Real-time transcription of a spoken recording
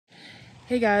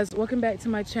Hey guys, welcome back to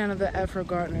my channel, The Afro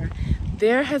Gardener.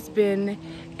 There has been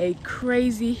a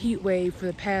crazy heat wave for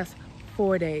the past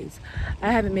 4 days.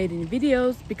 I haven't made any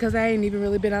videos because I ain't even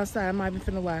really been outside. I'm not even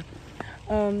finna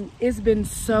lie. It's been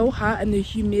so hot and the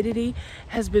humidity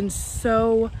has been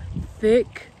so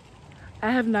thick.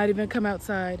 I have not even come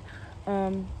outside.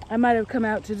 I might have come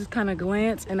out to just kind of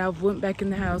glance and I went back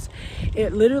in the house.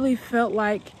 It literally felt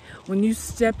like when you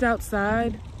stepped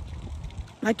outside,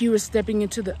 like you were stepping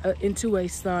into a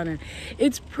sauna.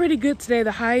 It's pretty good today.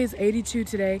 The high is 82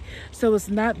 today, so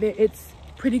it's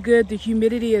pretty good. The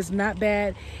humidity is not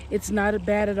bad. It's not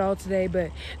bad at all today, but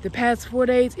the past 4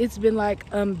 days it's been like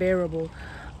unbearable.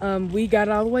 We got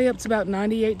all the way up to about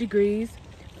 98 degrees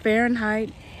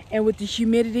Fahrenheit, and with the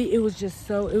humidity it was just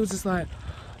like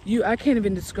I can't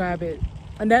even describe it.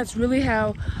 And that's really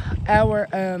how our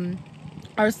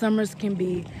summers can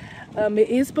be. It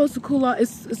is supposed to cool off.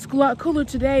 It's a lot cooler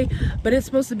today, but it's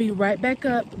supposed to be right back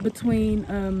up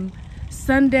between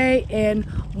Sunday and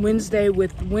Wednesday.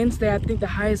 With Wednesday, I think the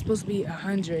high is supposed to be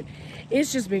 100.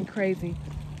 It's just been crazy.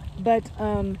 But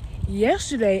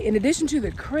yesterday, in addition to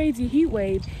the crazy heat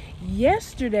wave,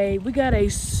 yesterday we got a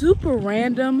super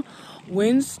random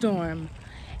windstorm.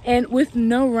 And with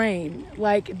no rain.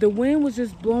 Like, the wind was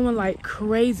just blowing like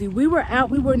crazy. We were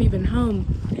out, we weren't even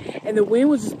home, and the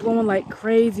wind was just blowing like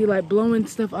crazy, like blowing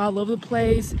stuff all over the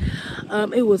place.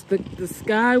 It was the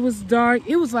sky was dark.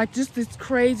 It was like just this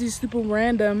crazy, super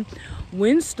random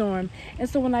windstorm. And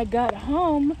so when I got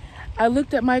home, I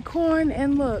looked at my corn,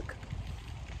 and look,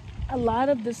 a lot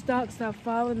of the stalks have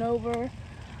fallen over.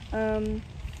 A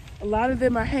lot of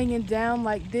them are hanging down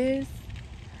like this.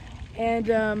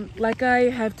 And like I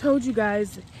have told you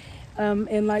guys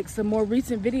in like some more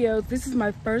recent videos, this is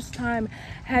my first time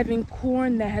having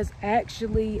corn that has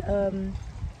actually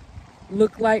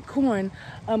looked like corn.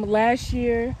 Last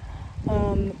year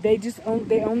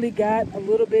they only got a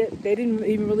little bit. They didn't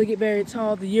even really get very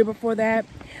tall. The year before that,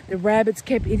 the rabbits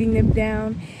kept eating them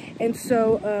down. And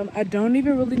so I don't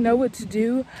even really know what to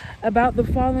do about the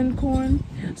fallen corn,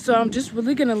 so I'm just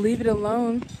really gonna leave it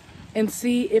alone and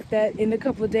see if that in a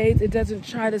couple of days it doesn't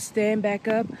try to stand back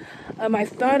up. I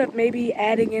thought of maybe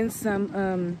adding in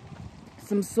some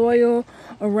soil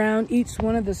around each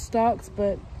one of the stalks,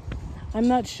 but I'm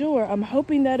not sure. I'm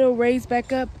hoping that it'll raise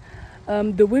back up.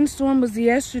 The windstorm was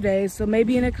yesterday, so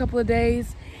maybe in a couple of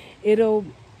days it'll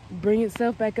bring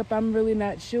itself back up. I'm really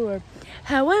not sure.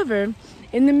 However,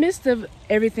 in the midst of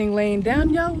everything laying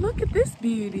down, y'all, look at this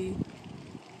beauty.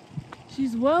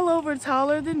 She's well over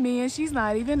taller than me, and she's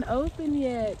not even open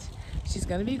yet. She's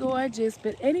gonna be gorgeous.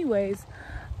 But anyways,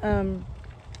 yeah,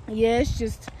 it's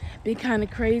just been kind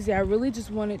of crazy. I really just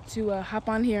wanted to hop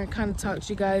on here and kind of talk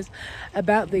to you guys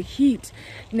about the heat.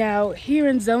 Now, here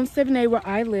in Zone 7A where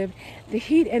I live, the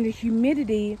heat and the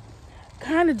humidity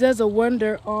kind of does a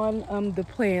wonder on the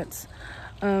plants.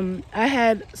 I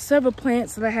had several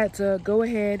plants that I had to go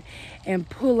ahead and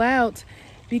pull out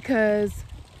because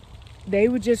they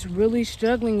were just really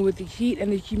struggling with the heat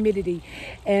and the humidity.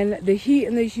 And the heat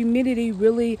and the humidity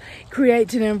really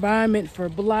creates an environment for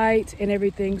blight and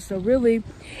everything. So really,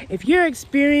 if you're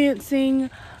experiencing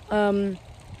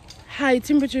high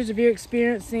temperatures, if you're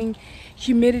experiencing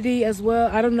humidity as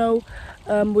well, I don't know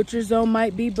what your zone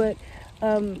might be, but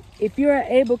if you're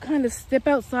able to kind of step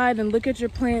outside and look at your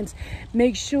plants,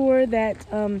 make sure that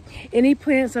any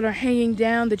plants that are hanging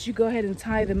down, that you go ahead and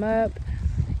tie them up.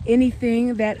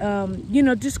 Anything that you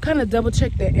know, just kind of double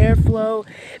check the airflow,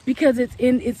 because it's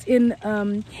in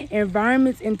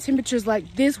environments and temperatures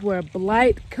like this where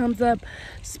blight comes up,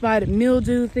 spotted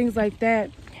mildew, things like that,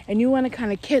 and you want to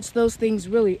kind of catch those things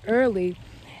really early.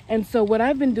 And so what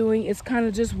I've been doing is kind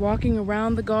of just walking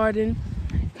around the garden,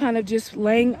 kind of just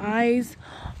laying eyes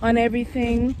on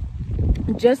everything,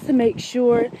 just to make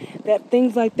sure that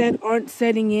things like that aren't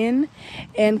setting in,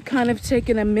 and kind of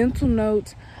taking a mental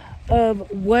note of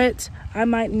what I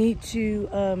might need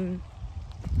to,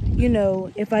 you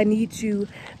know, if I need to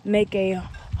make a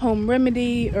home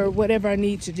remedy or whatever I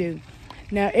need to do.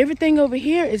 Now, everything over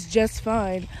here is just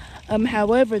fine.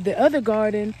 However, the other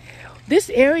garden, this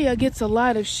area gets a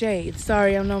lot of shade.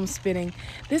 Sorry, I know I'm spinning.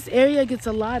 This area gets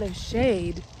a lot of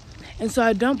shade. And so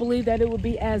I don't believe that it would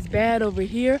be as bad over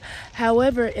here.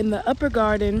 However, in the upper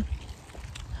garden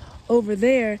over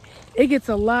there, it gets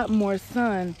a lot more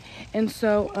sun. And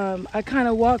so I kind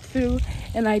of walk through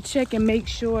and I check and make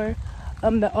sure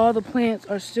that all the plants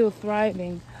are still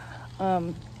thriving.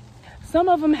 Some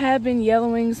of them have been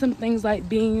yellowing, some things like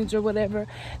beans or whatever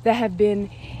that have been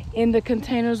in the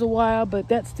containers a while, but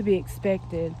that's to be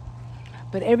expected.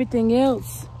 But everything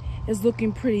else is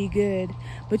looking pretty good.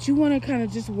 But you want to kind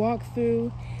of just walk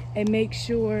through and make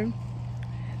sure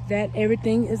that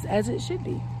everything is as it should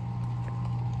be.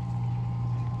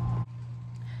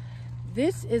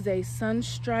 This is a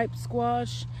sunstripe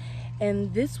squash,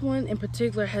 and this one in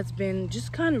particular has been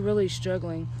just kind of really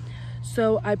struggling.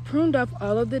 So I pruned off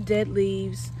all of the dead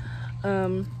leaves.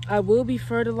 I will be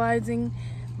fertilizing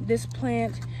this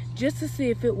plant just to see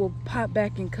if it will pop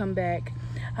back and come back.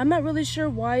 I'm not really sure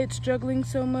why it's struggling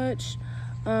so much.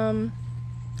 I'm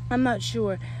not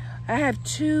sure. I have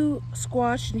 2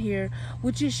 squash in here,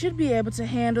 which it should be able to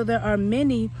handle. There are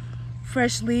many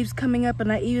fresh leaves coming up,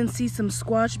 and I even see some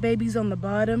squash babies on the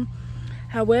bottom.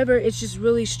 However, it's just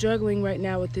really struggling right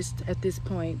now at this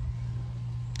point.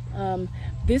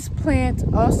 This plant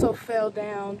also fell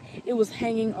down. It was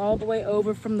hanging all the way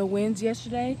over from the winds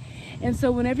yesterday. And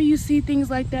so whenever you see things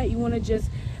like that, you want to just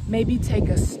maybe take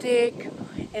a stick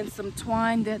and some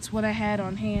twine. That's what I had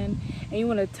on hand. And you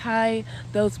want to tie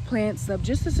those plants up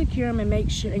just to secure them and make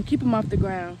sure and keep them off the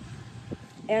ground.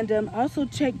 And also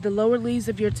check the lower leaves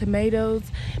of your tomatoes.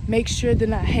 Make sure they're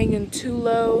not hanging too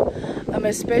low,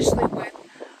 especially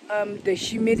with the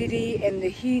humidity and the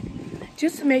heat,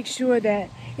 just to make sure that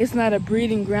it's not a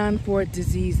breeding ground for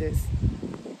diseases.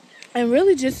 And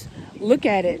really just look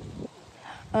at it.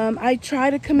 I try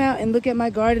to come out and look at my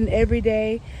garden every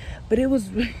day, but it was,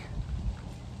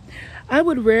 I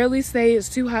would rarely say it's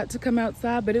too hot to come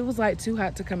outside, but it was like too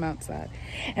hot to come outside.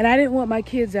 And I didn't want my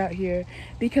kids out here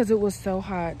because it was so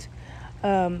hot.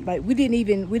 Like we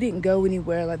didn't go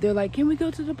anywhere. Like they're like, can we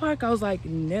go to the park? I was like,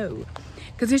 no,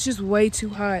 because it's just way too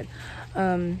hot.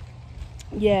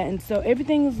 Yeah, and so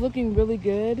everything is looking really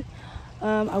good.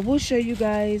 I will show you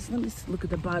guys. Let me look at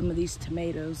the bottom of these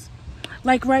tomatoes.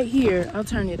 Like right here, I'll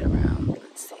turn it around.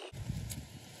 Let's see.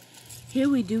 Here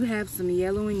we do have some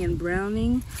yellowing and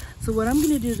browning. So what I'm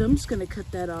gonna do is I'm just gonna cut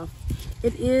that off.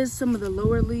 It is some of the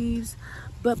lower leaves,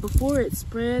 but before it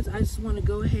spreads, I just wanna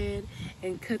go ahead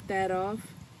and cut that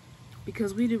off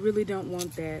because we really don't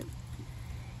want that.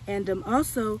 And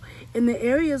also, in the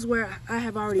areas where I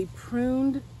have already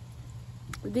pruned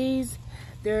these,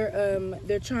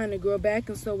 they're trying to grow back,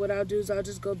 and so what I'll do is I'll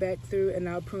just go back through and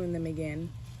I'll prune them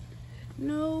again.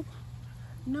 No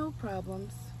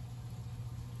problems.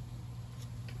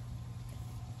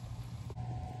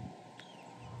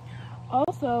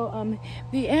 Also,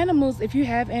 the animals, if you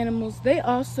have animals, they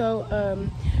also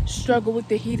struggle with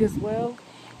the heat as well.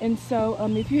 And so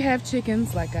if you have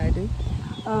chickens like I do,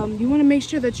 you want to make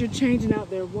sure that you're changing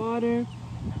out their water.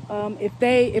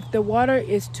 If the water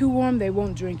is too warm, they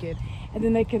won't drink it, and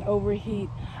then they can overheat.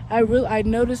 I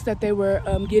noticed that they were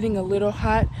getting a little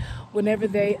hot whenever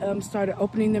they started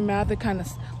opening their mouth. They kind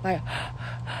of like,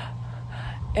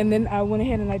 and then I went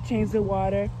ahead and I changed the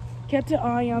water, kept an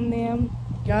eye on them.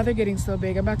 Y'all, they're getting so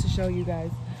big. I'm about to show you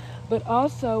guys. But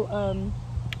also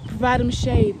provide them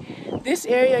shade. This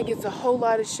area gets a whole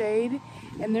lot of shade,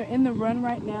 and they're in the run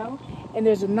right now, and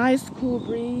there's a nice cool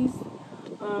breeze.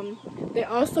 They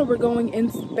also were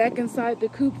going back inside the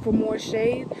coop for more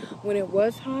shade when it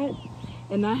was hot.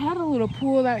 And I had a little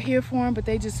pool out here for them, but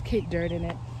they just kicked dirt in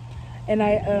it. And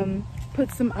I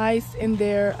put some ice in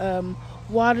their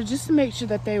water just to make sure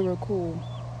that they were cool.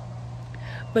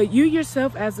 But you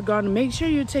yourself as a gardener, make sure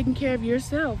you're taking care of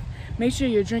yourself. Make sure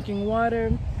you're drinking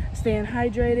water, staying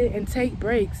hydrated, and take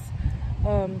breaks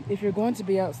if you're going to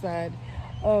be outside.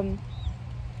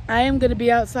 I am going to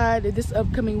be outside this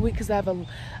upcoming week because I have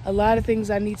a lot of things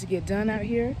I need to get done out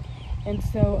here. And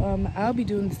so I'll be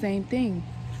doing the same thing.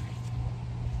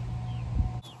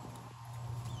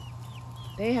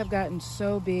 They have gotten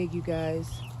so big, you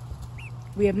guys.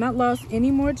 We have not lost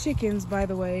any more chickens, by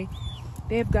the way.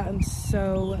 They have gotten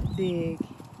so big.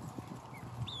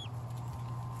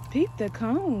 Peep the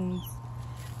cones.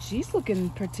 She's looking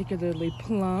particularly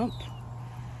plump.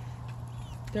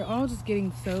 They're all just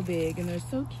getting so big, and they're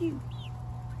so cute.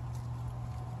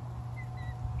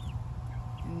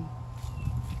 And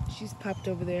she's popped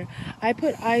over there. I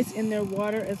put ice in their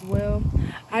water as well.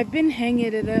 I've been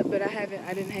hanging it up, but I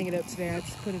didn't hang it up today. I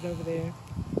just put it over there.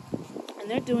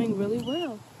 And they're doing really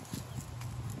well.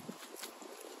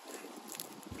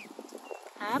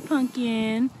 Hi,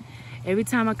 Pumpkin. Every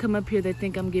time I come up here, they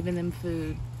think I'm giving them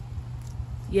food.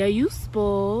 Yeah, you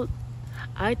spoiled.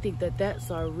 I think that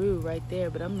that's our Roo right there,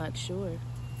 but I'm not sure.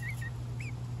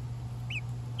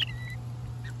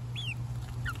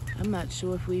 I'm not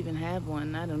sure if we even have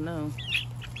one. I don't know.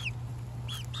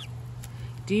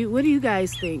 What do you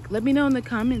guys think? Let me know in the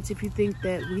comments if you think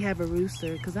that we have a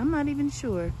rooster, because I'm not even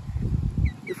sure.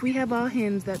 If we have all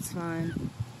hens, that's fine.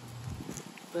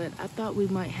 But I thought we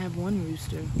might have one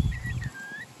rooster.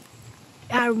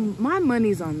 My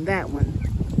money's on that one.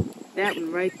 That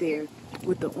one right there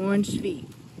with the orange feet.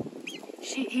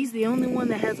 He's the only one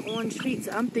that has orange feet,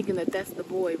 so I'm thinking that that's the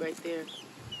boy right there.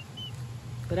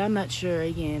 But I'm not sure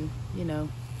again, you know.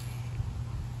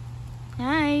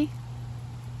 Hi.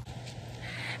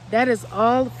 That is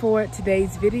all for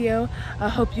today's video. I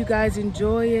hope you guys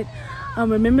enjoy it.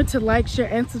 Remember to like, share,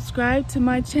 and subscribe to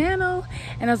my channel.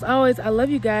 And as always, I love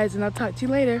you guys, and I'll talk to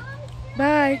you later.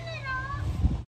 Bye.